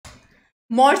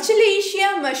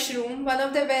Morchellaceae mushroom, one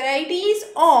of the varieties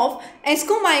of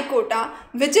Ascomycota,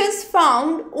 which is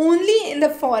found only in the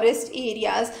forest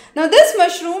areas. Now this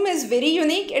mushroom is very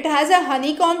unique. It has a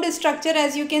honeycombed structure,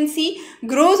 as you can see,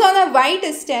 grows on a white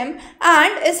stem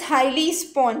and is highly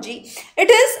spongy. It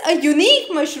is a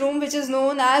unique mushroom which is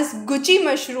known as Gucci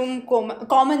mushroom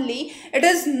commonly.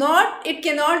 It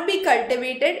cannot be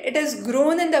cultivated. It is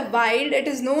grown in the wild. It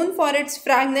is known for its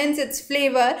fragrance, its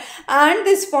flavor and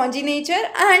the spongy nature,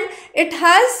 and it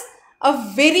has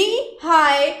a very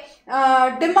high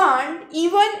demand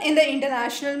even in the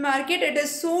international market. It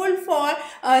is sold for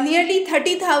nearly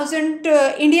 30,000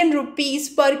 Indian rupees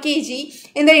per kg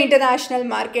in the international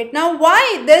market. Now,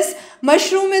 why this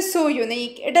mushroom is so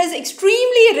unique? It is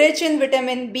extremely rich in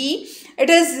vitamin B. It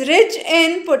is rich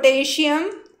in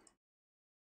potassium,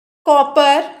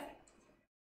 copper.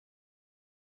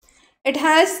 It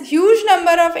has huge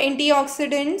number of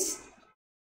antioxidants,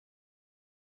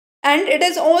 and it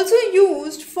is also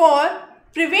used for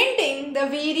preventing the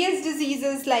various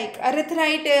diseases like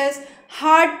arthritis,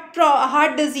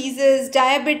 heart diseases,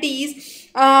 diabetes,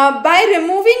 by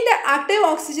removing the active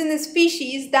oxygen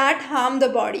species that harm the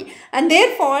body, and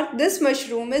therefore this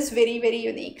mushroom is very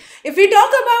unique. If we talk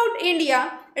about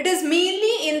India, it is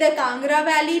mainly in the Kangara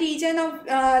Valley region of,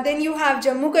 then you have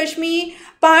Jammu Kashmir,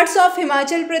 parts of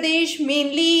Himachal Pradesh,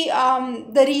 mainly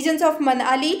the regions of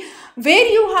Manali, where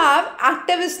you have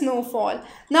active snowfall.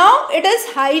 Now it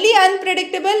is highly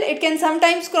unpredictable. It can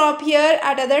sometimes crop here,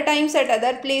 at other times at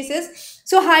other places.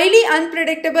 So highly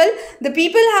unpredictable. The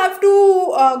people have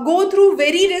to go through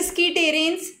very risky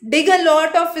terrains, dig a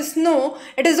lot of snow.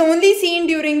 It is only seen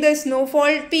during the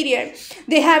snowfall period.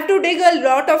 They have to dig a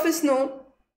lot of snow,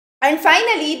 and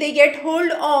finally they get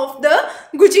hold of the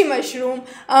Guchchi mushroom.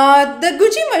 The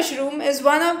Guchchi mushroom is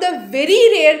one of the very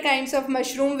rare kinds of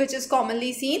mushroom which is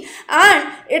commonly seen, and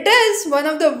it is one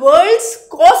of the world's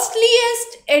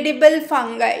costliest edible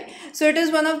fungi. So it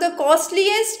is one of the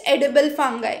costliest edible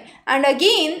fungi, and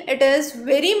again it is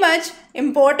very much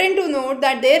important to note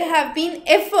that there have been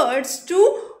efforts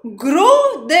to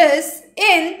grow this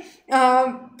in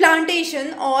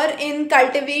plantation or in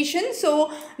cultivation.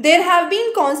 So there have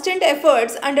been constant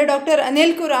efforts under Dr.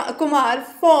 Anil Kumar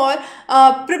for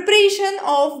preparation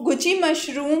of Guchchi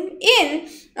mushroom in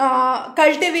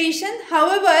cultivation.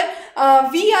 However,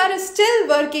 we are still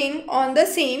working on the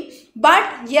same,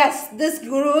 but yes, this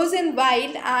grows in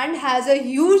wild and has a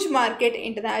huge market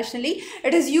internationally.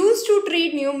 It is used to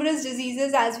treat numerous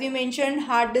diseases, as we mentioned: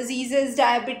 heart diseases,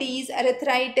 diabetes,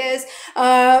 arthritis,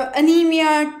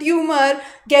 anemia, tumor,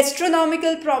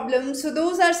 gastronomical problems. So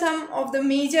those are some of the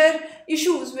major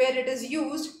issues where it is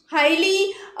used.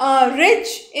 Highly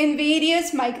rich in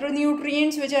various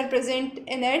micronutrients which are present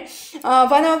in it.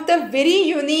 One of the very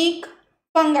unique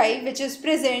fungi which is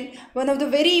present, one of the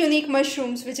very unique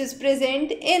mushrooms which is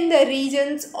present in the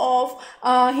regions of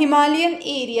Himalayan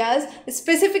areas,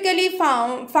 specifically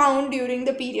found during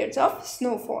the periods of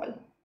snowfall.